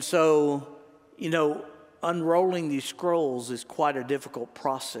 And so, you know, unrolling these scrolls is quite a difficult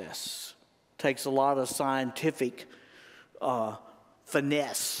process. It takes a lot of scientific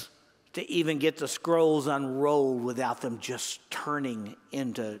finesse to even get the scrolls unrolled without them just turning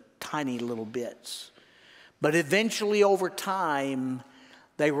into tiny little bits. But eventually, over time,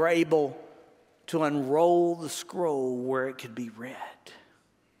 they were able to unroll the scroll where it could be read.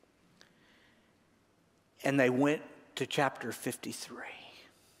 And they went to chapter 53.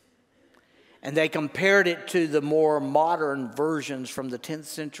 And they compared it to the more modern versions from the 10th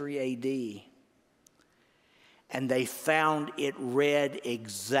century AD. And they found it read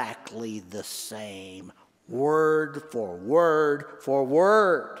exactly the same, word for word for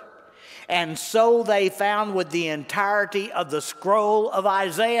word. And so they found with the entirety of the scroll of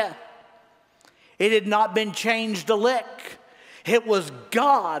Isaiah. It had not been changed a lick. It was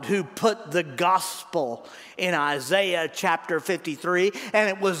God who put the gospel in Isaiah chapter 53, and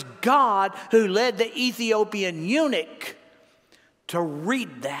it was God who led the Ethiopian eunuch to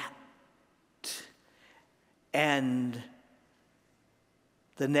read that. And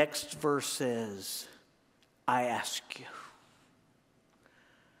the next verse says, I ask you,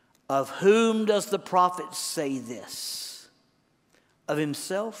 of whom does the prophet say this? Of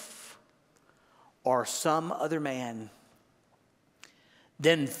himself or some other man?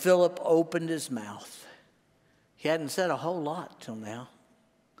 Then Philip opened his mouth. He hadn't said a whole lot till now.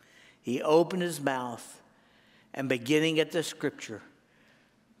 He opened his mouth and, beginning at the scripture,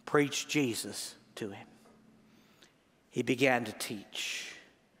 preached Jesus to him. he began to teach.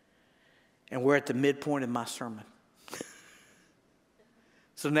 And we're at the midpoint of my sermon.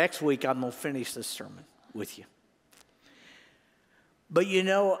 So next week, I'm going to finish this sermon with you. But you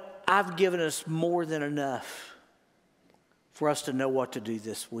know, I've given us more than enough for us to know what to do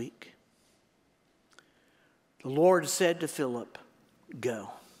this week. The Lord said to Philip,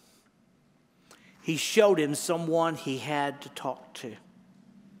 go. He showed him someone he had to talk to.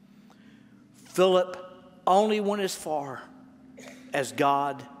 Philip only went as far as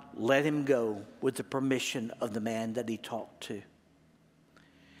God let him go with the permission of the man that he talked to.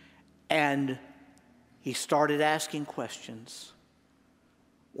 And he started asking questions.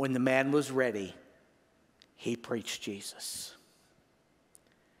 When the man was ready, he preached Jesus.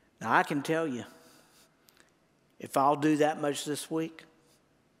 Now, I can tell you, if I'll do that much this week,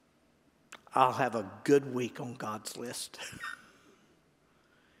 I'll have a good week on God's list.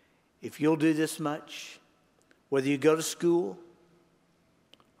 If you'll do this much, whether you go to school,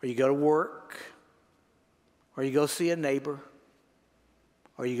 or you go to work, or you go see a neighbor,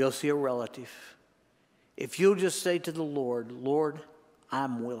 or you go see a relative, if you'll just say to the Lord, Lord,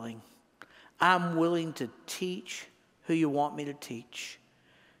 I'm willing. I'm willing to teach who you want me to teach.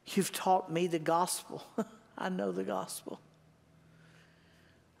 You've taught me the gospel. I know the gospel.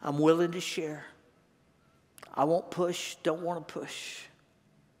 I'm willing to share. I won't push, don't want to push.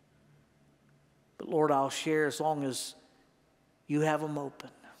 But Lord, I'll share as long as you have them open.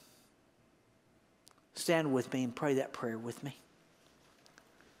 Stand with me and pray that prayer with me.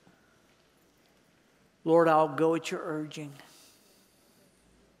 Lord, I'll go at your urging.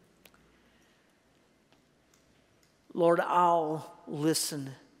 Lord, I'll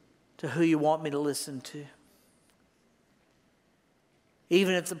listen to who you want me to listen to.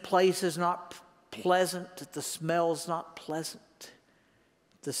 Even if the place is not pleasant, if the smell is not pleasant,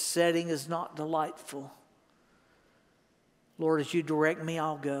 the setting is not delightful. Lord, as you direct me,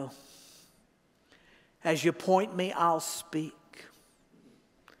 I'll go. As you point me, I'll speak.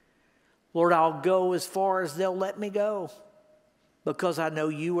 Lord, I'll go as far as they'll let me go because I know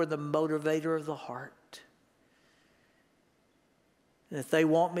you are the motivator of the heart. And if they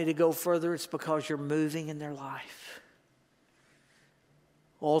want me to go further, it's because you're moving in their life.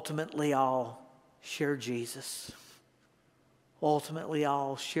 Ultimately, I'll share Jesus. Ultimately,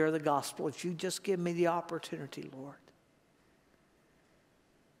 I'll share the gospel if you just give me the opportunity, Lord.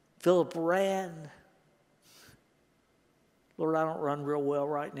 Philip ran. Lord, I don't run real well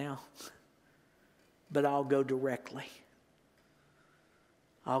right now, but I'll go directly.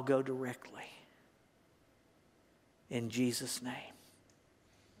 I'll go directly. In Jesus' name,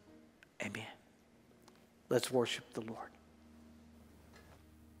 amen. Let's worship the Lord.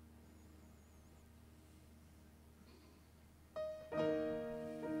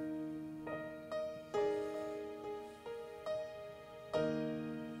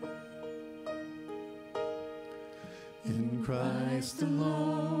 In Christ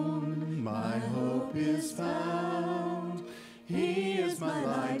alone, my hope is found. He is my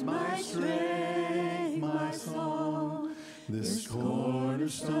light, my strength, my song. This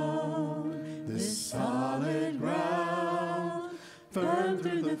cornerstone, this solid ground, firm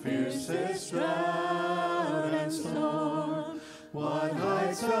through the fiercest drought and storm. What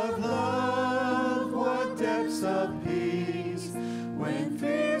heights of love, what depths of peace, when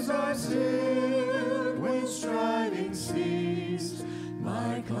fears are stilled, when striving cease.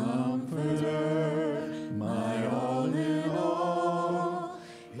 My comforter, my all in all,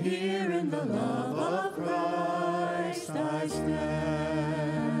 here in the love of Christ I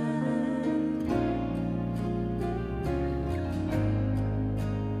stand.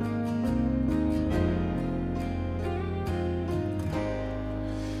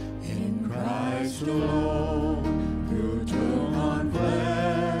 In Christ alone, who took on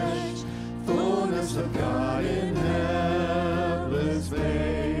flesh, fullness of God in helpless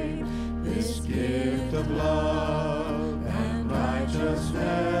babe, this gift of love and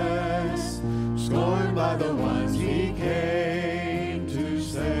righteousness, scorned by the ones he came to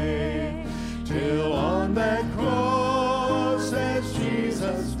save, till on that cross as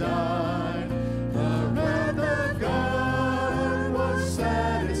Jesus died, the wrath of God was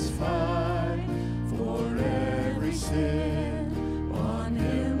satisfied. For every sin on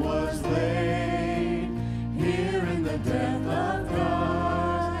him was laid, here in the death of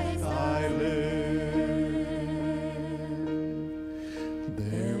Christ I live.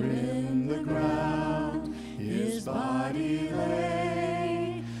 There in the ground his body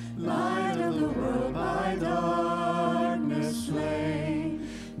lay, light of the world by darkness slain,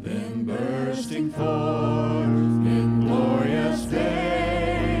 then bursting forth in glorious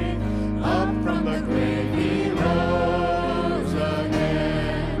day, up from the grave he rose.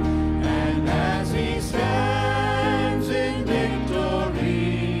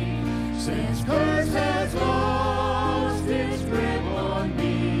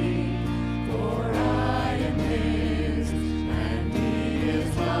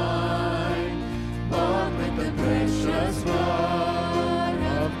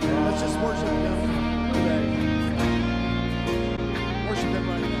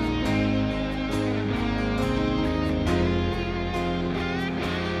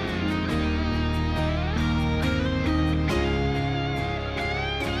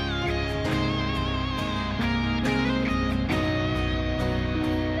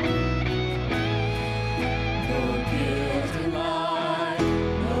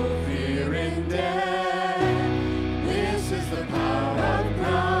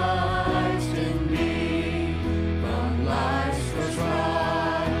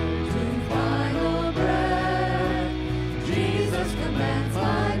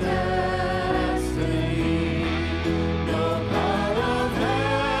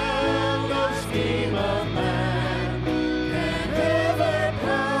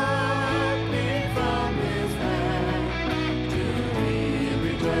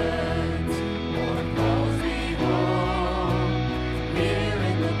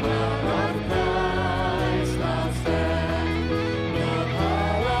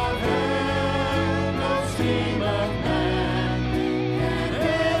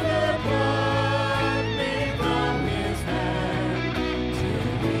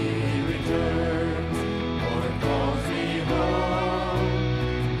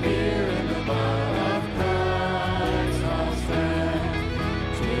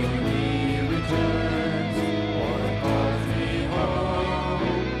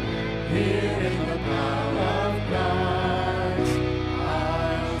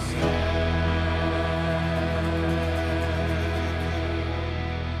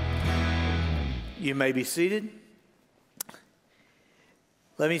 You may be seated.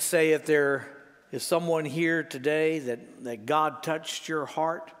 Let me say, if there is someone here today that God touched your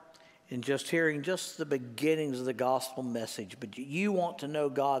heart in just hearing just the beginnings of the gospel message, but you want to know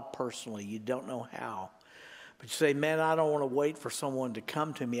God personally, you don't know how. But you say, man, I don't want to wait for someone to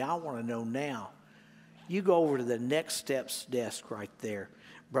come to me. I want to know now. You go over to the Next Steps desk right there.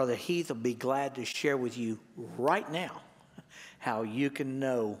 Brother Heath will be glad to share with you right now how you can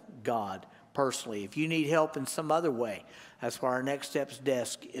know God personally. If you need help in some other way, that's what our Next Steps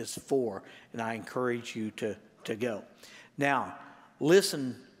desk is for, and I encourage you to go. Now,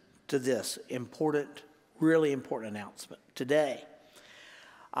 listen to this important, really important announcement. Today,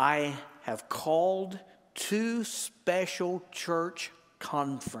 I have called 2 special church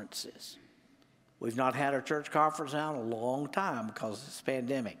conferences. We've not had our church conference now in a long time because of this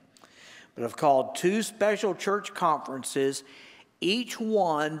pandemic. But I've called 2 special church conferences, each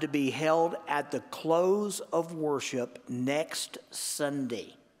one to be held at the close of worship next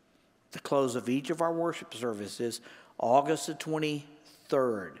Sunday. The close of each of our worship services, August the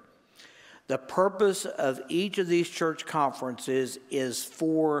 23rd. The purpose of each of these church conferences is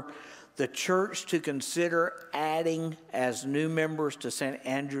for the church to consider adding as new members to St.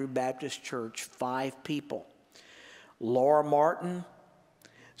 Andrew Baptist Church 5 people. Laura Martin,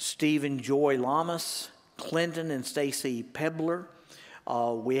 Stephen Joy Lamas, Clinton and Stacy Pebler.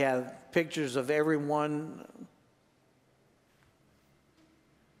 We have pictures of everyone.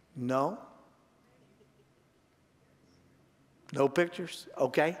 No? No pictures?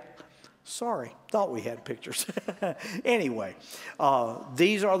 Okay. Sorry, thought we had pictures. Anyway,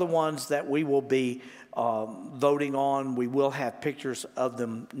 these are the ones that we will be voting on. We will have pictures of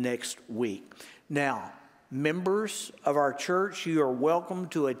them next week. Now, members of our church, you are welcome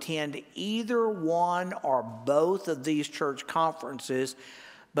to attend either one or both of these church conferences,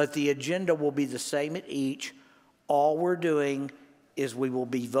 but the agenda will be the same at each. All we're doing is we will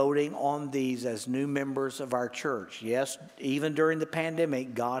be voting on these as new members of our church. Yes, even during the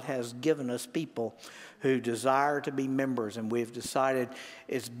pandemic, God has given us people who desire to be members, and we've decided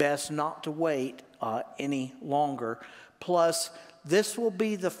it's best not to wait any longer. Plus, this will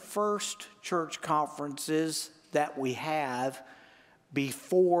be the first church conferences that we have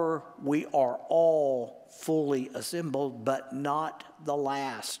before we are all fully assembled, but not the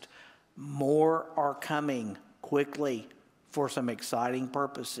last. More are coming quickly for some exciting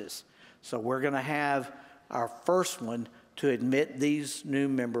purposes. So we're going to have our first one to admit these new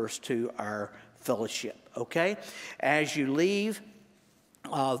members to our fellowship, okay? As you leave,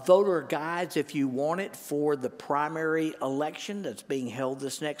 voter guides, if you want it, for the primary election that's being held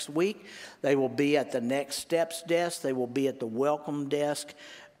this next week. They will be at the Next Steps desk. They will be at the welcome desk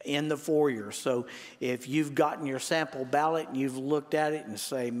in the foyer. So if you've gotten your sample ballot and you've looked at it and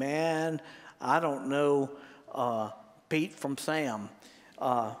say, man, I don't know Pete from Sam,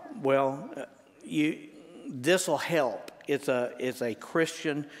 this will help. It's a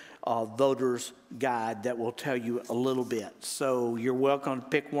Christian voter's guide that will tell you a little bit. So you're welcome to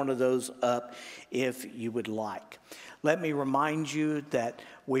pick one of those up if you would like. Let me remind you that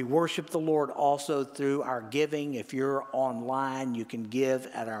we worship the Lord also through our giving. If you're online, you can give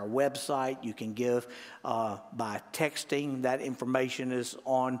at our website. You can give by texting. That information is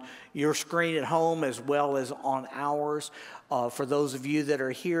on your screen at home as well as on ours. For those of you that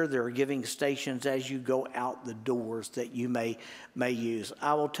are here, there are giving stations as you go out the doors that you may use.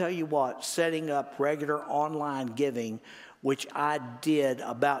 I will tell you what, setting up regular online giving, which I did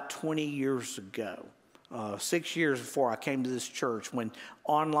about 20 years ago, 6 years before I came to this church, when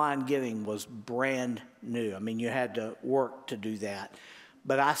online giving was brand new. I mean, you had to work to do that.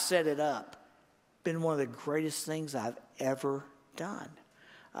 But I set it up. Been one of the greatest things I've ever done.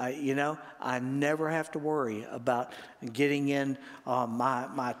 I never have to worry about getting in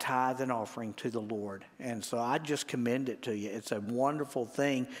my tithe and offering to the Lord. And so I just commend it to you. It's a wonderful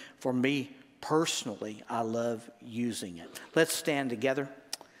thing for me personally. I love using it. Let's stand together.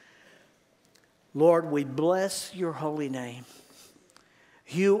 Lord, we bless your holy name.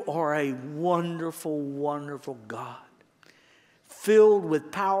 You are a wonderful, wonderful God, filled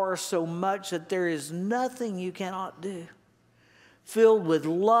with power so much that there is nothing you cannot do, filled with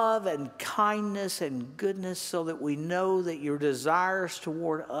love and kindness and goodness so that we know that your desires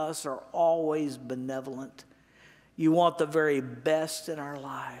toward us are always benevolent. You want the very best in our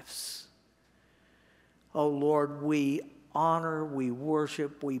lives. Oh, Lord, we honor, we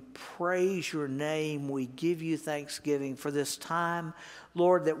worship, we praise your name. We give you thanksgiving for this time,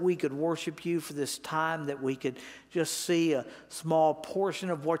 Lord, that we could worship you, for this time that we could just see a small portion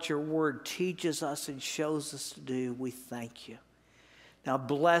of what your word teaches us and shows us to do. We thank you. Now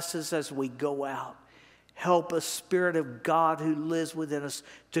bless us as we go out. Help us, Spirit of God who lives within us,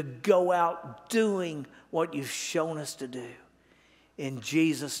 to go out doing what you've shown us to do. In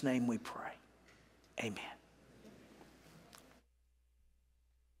Jesus' name we pray. Amen.